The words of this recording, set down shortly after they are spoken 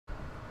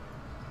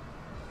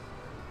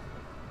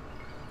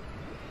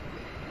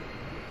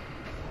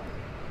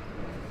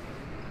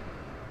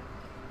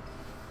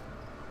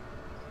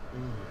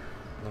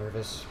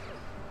Cyrus.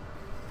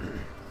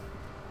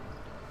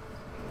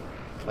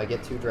 If I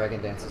get 2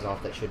 Dragon Dances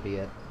off, that should be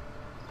it.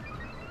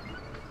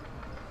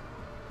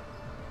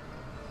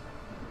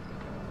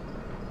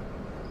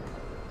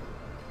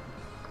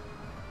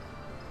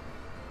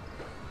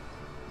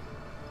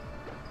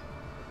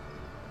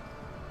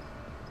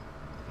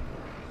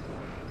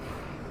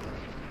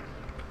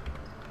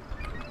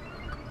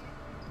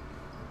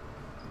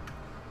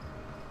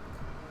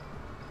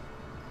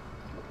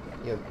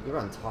 You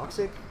run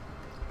Toxic?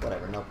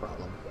 Whatever, no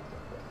problem.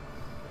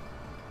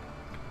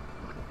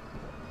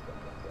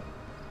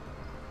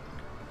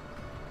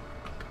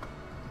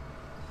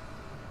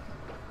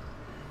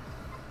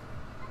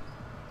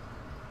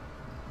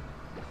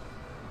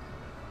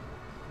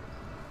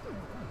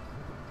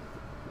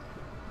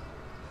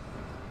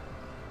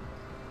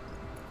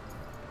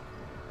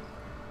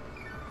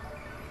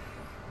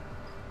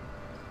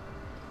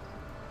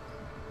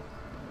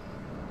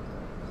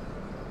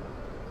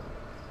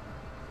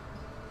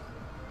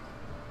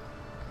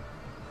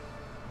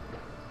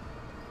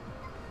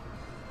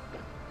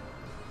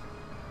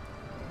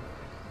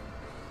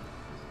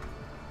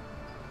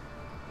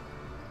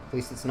 At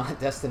least it's not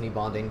destiny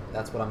bonding.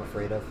 That's what I'm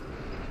afraid of.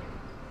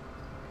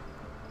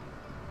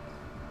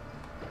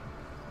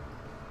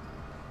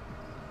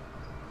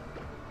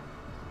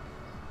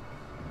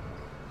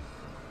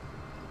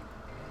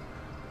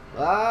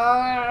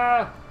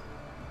 Ah!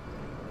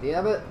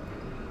 Damn it.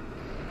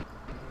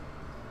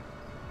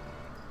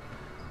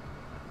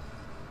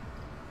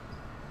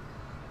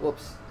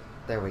 Whoops.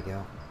 There we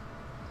go.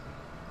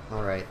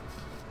 Alright.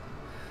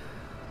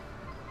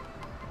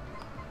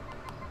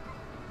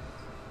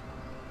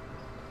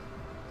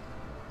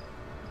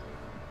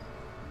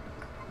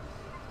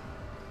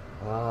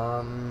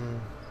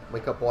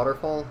 Wake up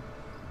Waterfall?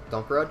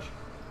 Don't grudge?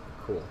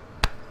 Cool.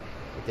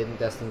 It didn't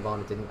Destiny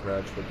Bond, it didn't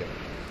grudge, we're good.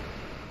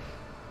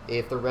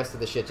 If the rest of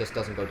the shit just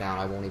doesn't go down,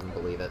 I won't even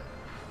believe it.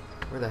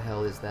 Where the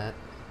hell is that?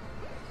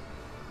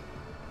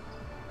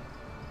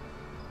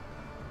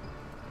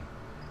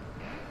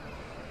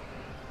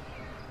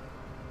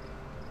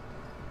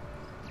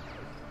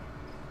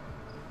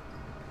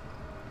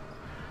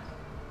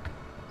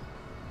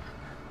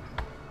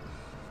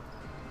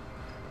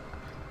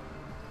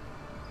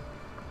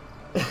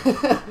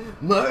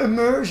 My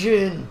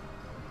immersion!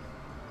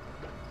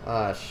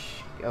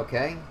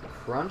 Okay.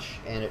 Crunch,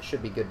 and it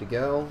should be good to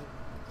go.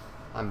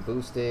 I'm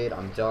boosted,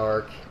 I'm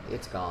dark.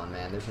 It's gone,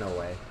 man. There's no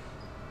way.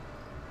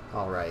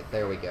 Alright,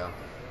 there we go.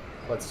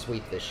 Let's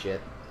sweep this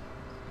shit.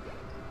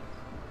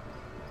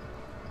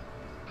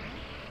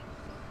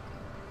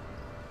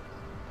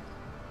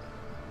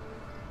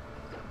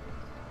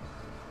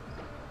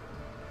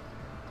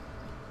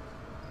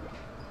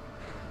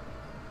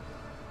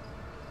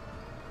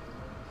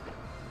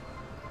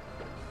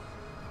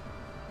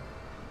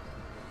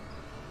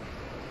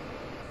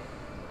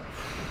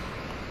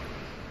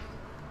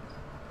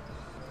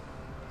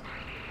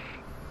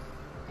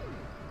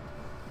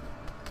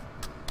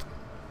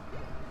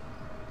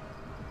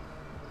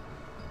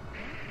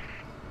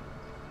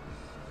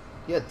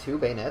 You had 2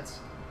 bayonets?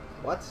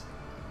 What?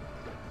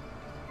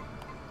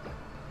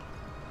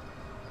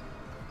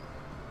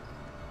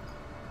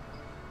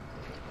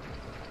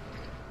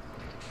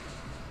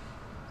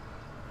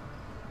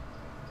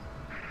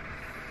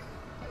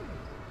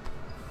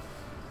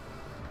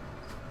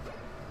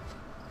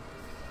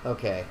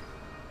 Okay.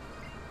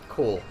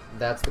 Cool.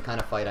 That's the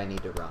kind of fight I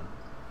need to run.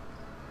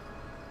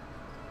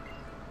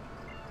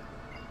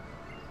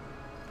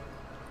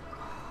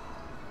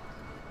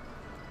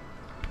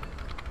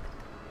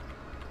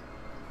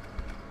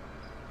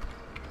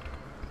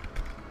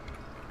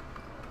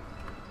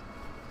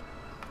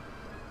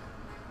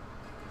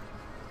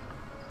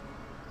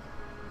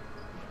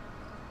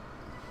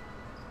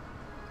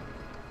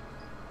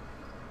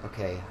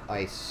 Okay,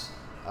 ice.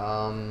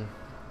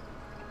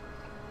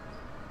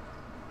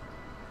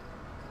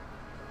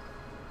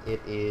 It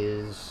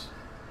is...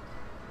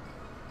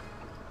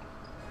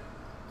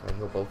 Do I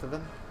heal both of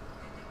them?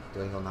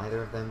 Do I heal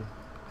neither of them?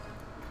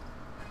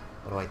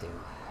 What do I do?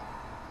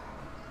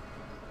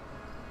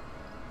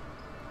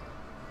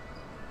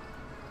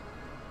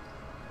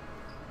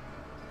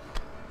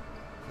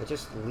 I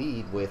just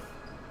lead with...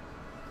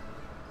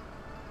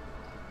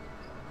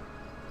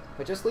 If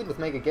I just lead with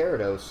Mega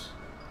Gyarados,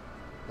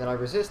 then I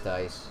resist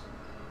ice.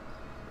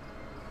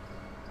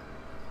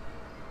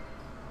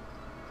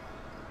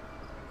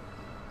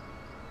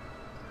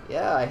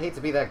 Yeah, I hate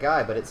to be that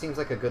guy, but it seems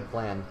like a good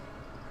plan.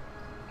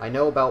 I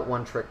know about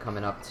one trick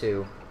coming up,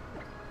 too.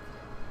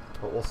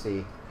 But we'll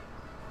see.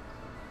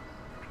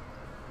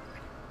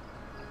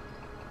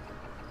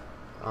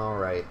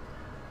 Alright.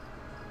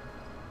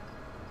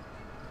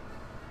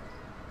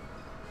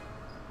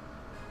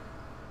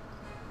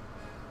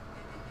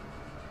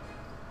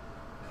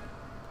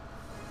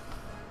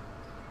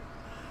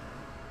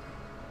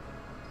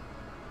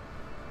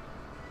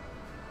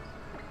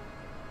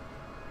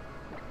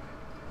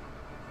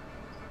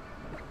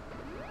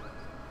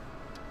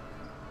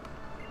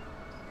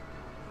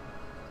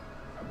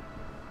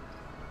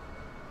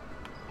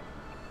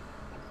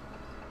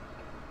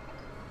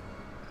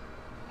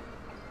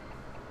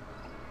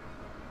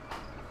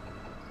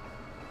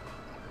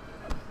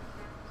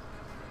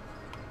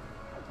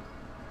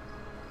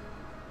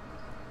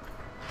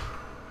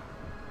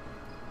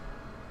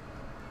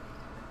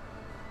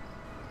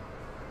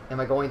 Am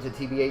I going to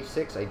TBH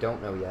 6? I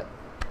don't know yet.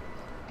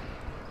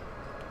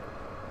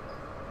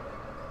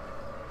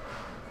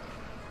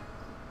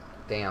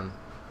 Damn.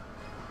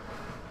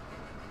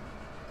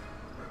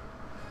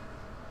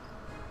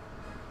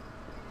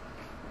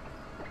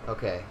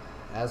 Okay,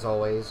 as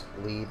always,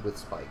 lead with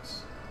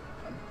spikes.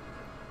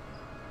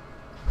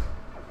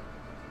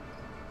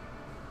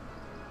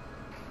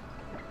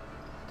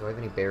 Do I have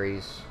any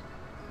berries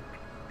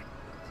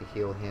to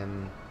heal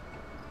him?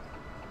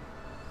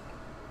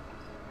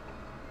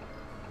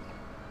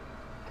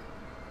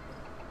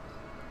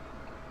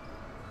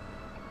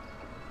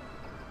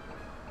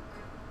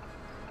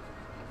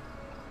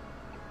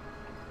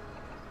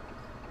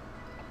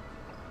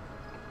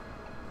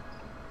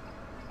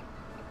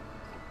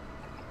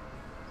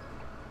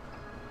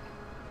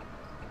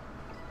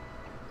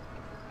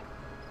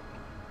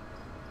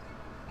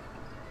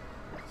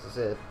 This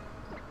is it.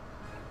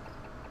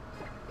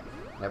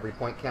 Every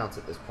point counts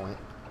at this point.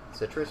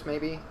 Citrus,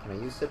 maybe? Can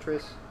I use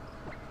citrus?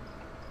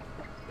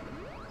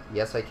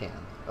 Yes, I can.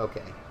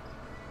 Okay.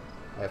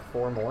 I have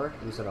 4 more.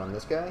 Use it on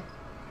this guy.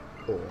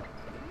 Cool.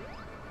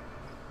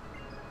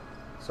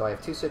 So I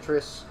have 2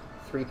 citrus,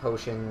 3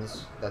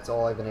 potions. That's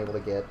all I've been able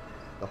to get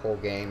the whole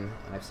game,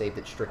 and I've saved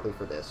it strictly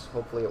for this.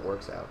 Hopefully it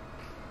works out.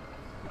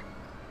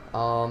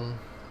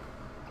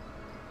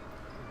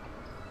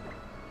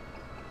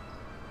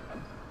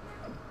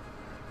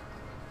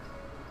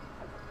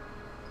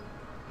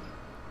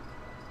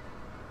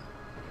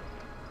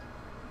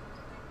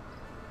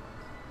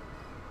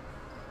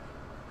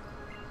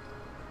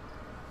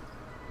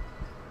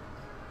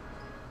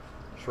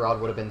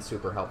 Shroud would have been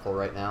super helpful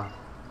right now.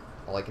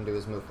 All I can do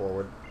is move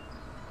forward.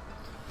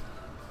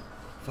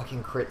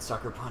 Fucking crit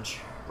sucker punch.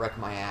 Wreck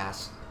my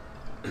ass.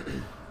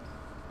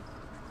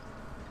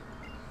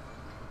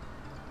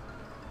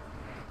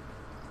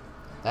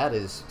 That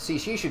is... See,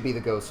 she should be the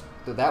ghost.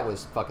 That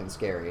was fucking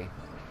scary.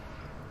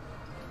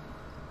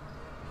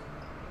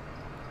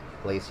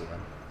 Glacia.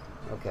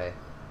 Okay.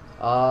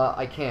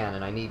 I can,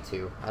 and I need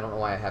to. I don't know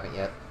why I haven't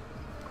yet.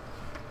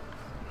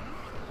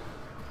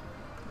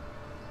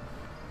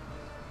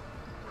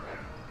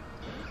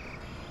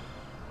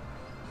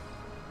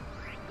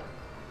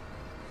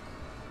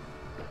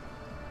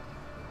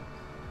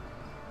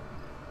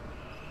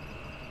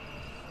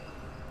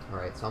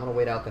 Alright, so I'm gonna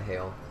wait out the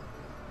hail.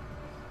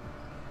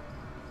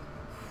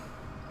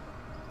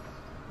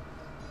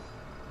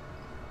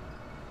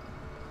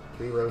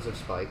 Three rows of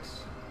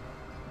spikes.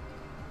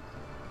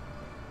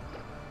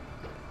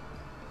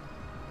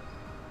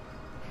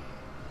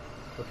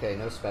 Okay,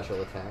 no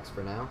special attacks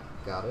for now.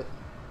 Got it.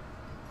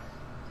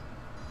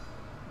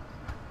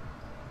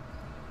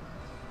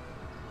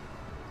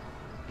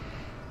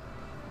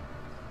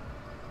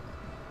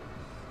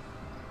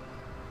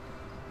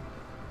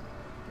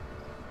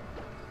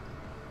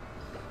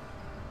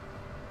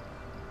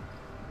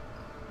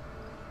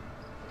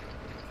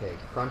 Okay,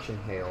 Crunch and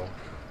Hail.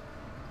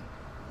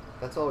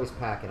 That's always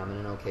packing. I'm in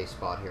an okay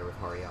spot here with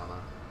Hariyama.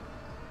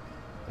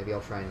 Maybe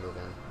I'll try and move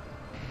in.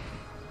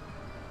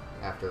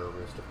 After a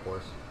roost, of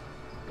course.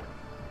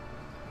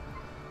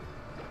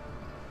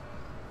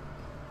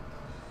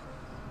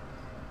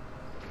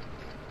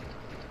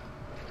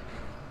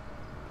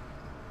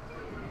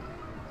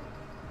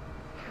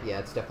 Yeah,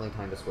 it's definitely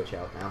time to switch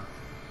out now.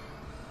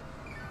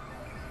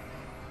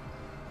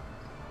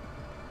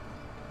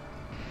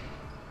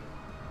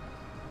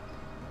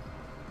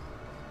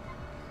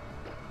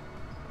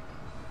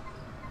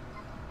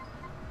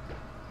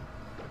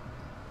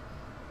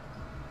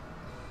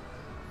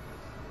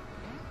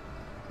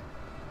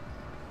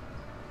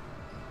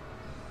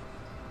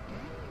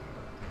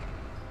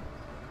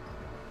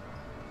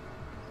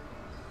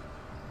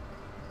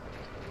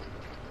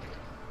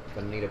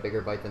 Gonna need a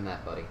bigger bite than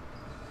that, buddy.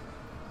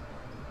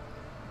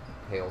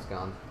 Hail's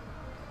gone.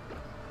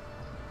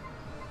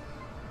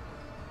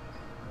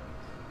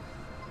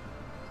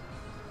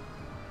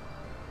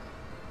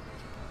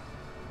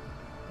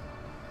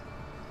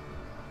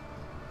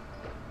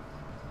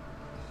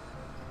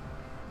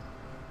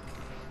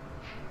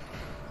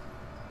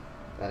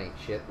 That ain't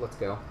shit. Let's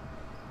go.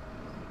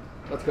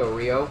 Let's go,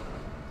 Rio.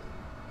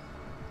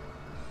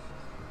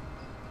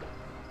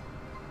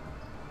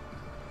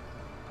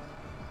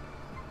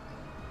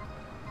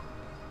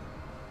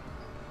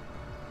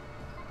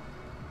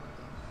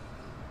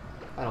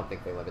 I don't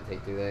think they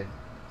levitate, do they?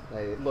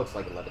 It looks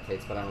like it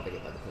levitates, but I don't think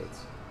it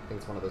levitates. I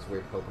think it's one of those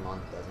weird Pokemon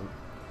that doesn't.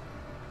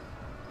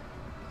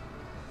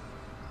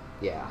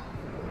 Yeah.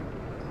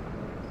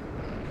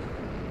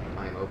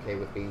 I'm okay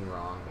with being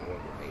wrong, or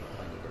right, if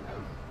I need to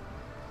know.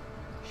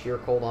 Sheer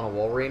Cold on a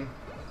Wolverine?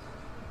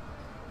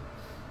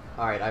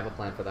 Alright, I have a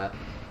plan for that.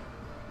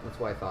 That's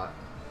what I thought.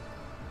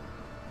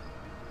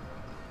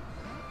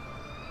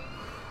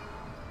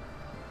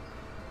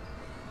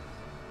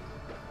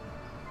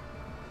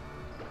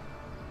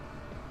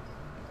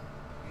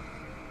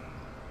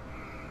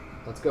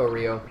 Let's go,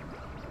 Rio.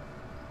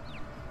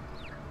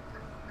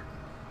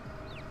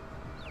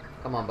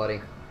 Come on,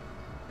 buddy.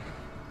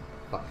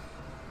 Fuck.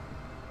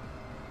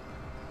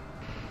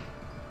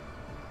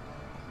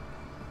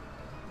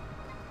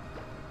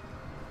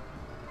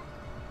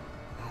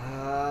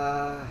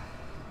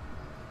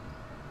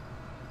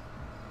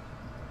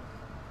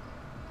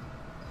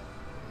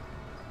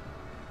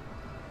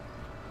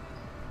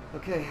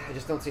 Okay, I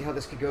just don't see how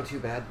this could go too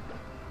bad.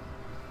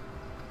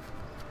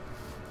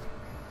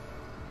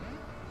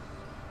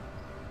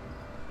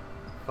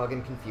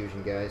 Fucking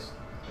confusion, guys.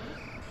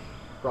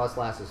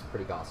 Grosslass is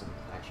pretty awesome,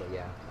 actually,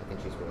 yeah. I think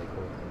she's really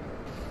cool.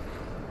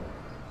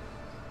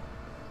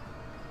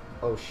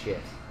 Oh, shit.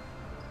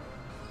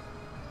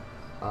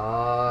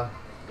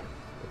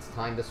 It's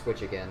time to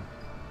switch again.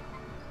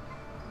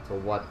 To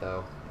what,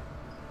 though?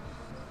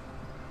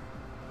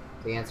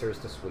 The answer is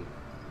to sweep.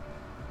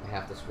 I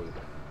have to sweep.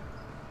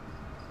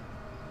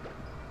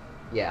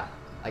 Yeah,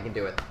 I can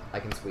do it. I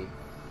can sweep.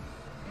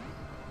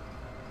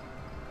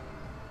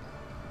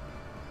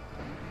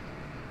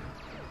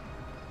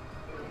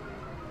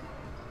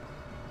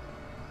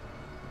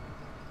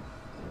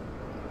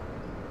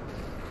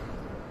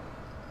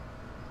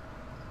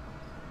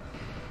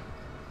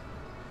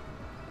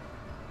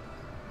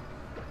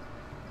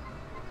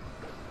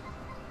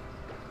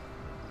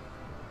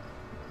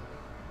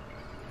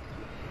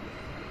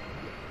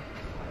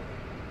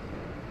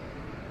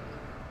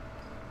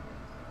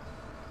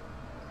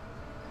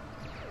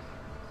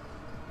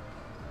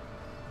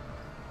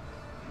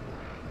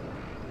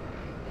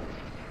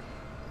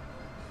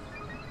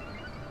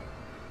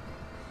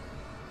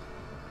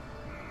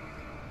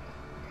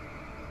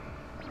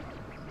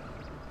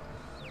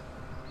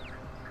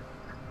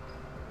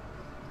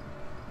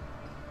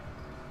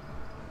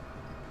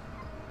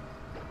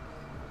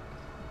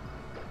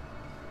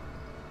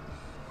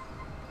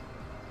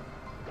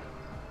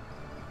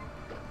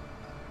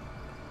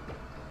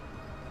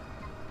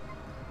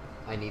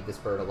 I need this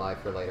bird alive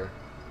for later.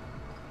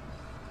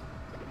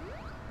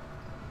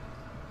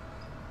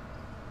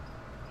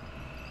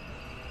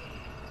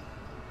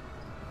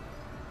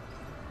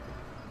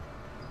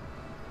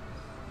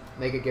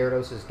 Mega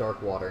Gyarados is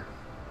Dark Water,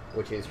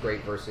 which is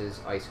great versus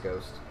Ice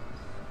Ghost.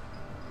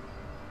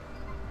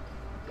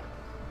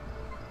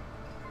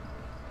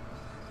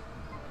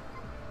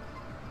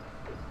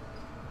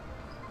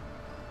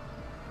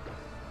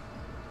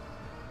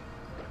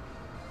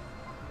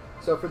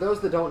 So for those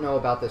that don't know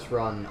about this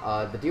run,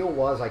 the deal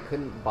was I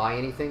couldn't buy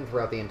anything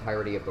throughout the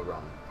entirety of the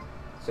run.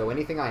 So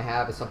anything I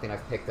have is something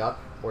I've picked up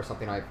or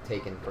something I've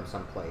taken from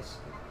some place.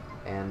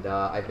 And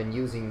I've been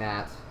using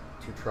that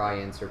to try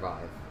and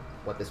survive.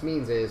 What this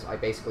means is I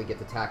basically get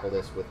to tackle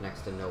this with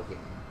next to no healing.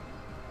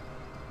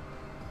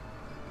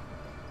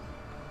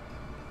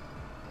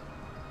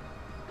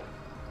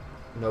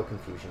 No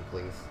confusion,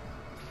 please.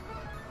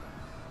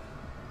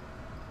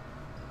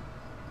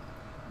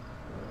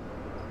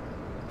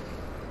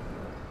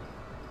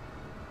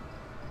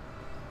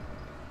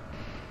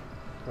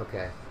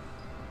 Okay.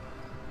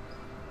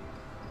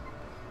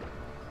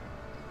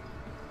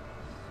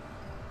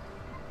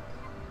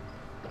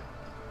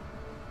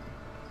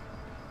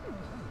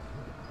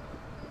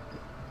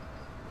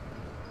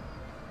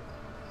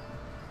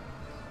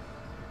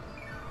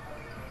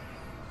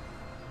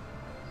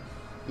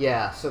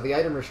 Yeah, so the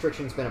item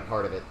restriction's been a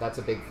part of it. That's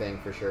a big thing,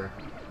 for sure.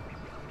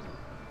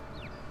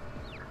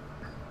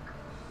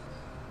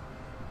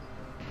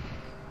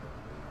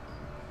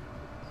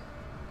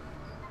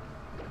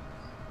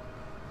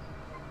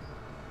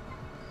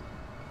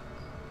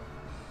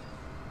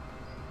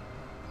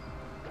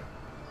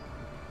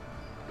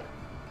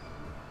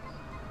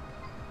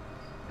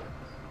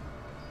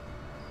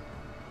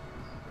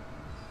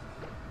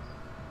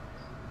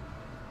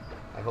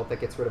 I hope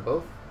that gets rid of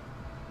both.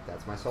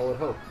 That's my solid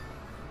hope.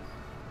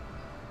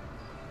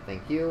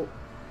 Thank you.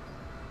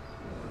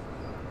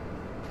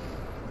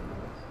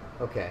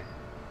 Okay.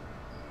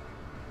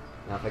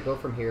 Now if I go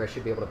from here, I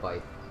should be able to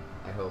bite.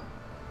 I hope.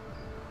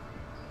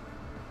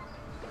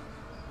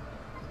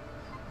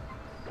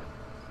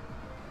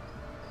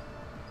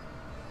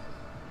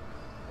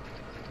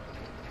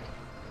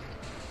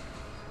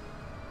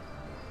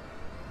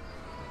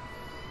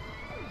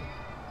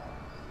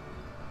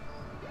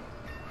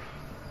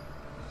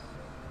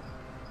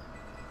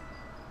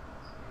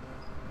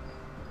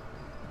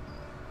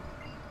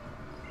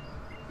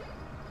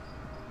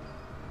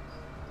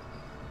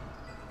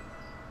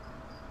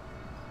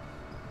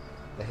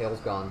 The hail's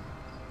gone.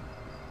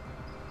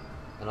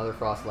 Another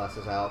Frostlass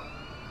is out.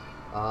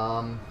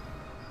 I'm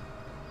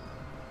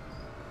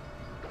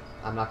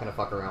not gonna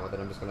fuck around with it.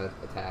 I'm just gonna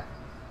attack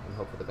and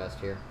hope for the best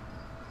here.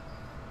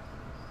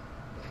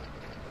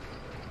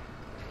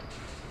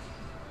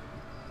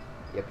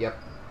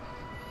 Yep.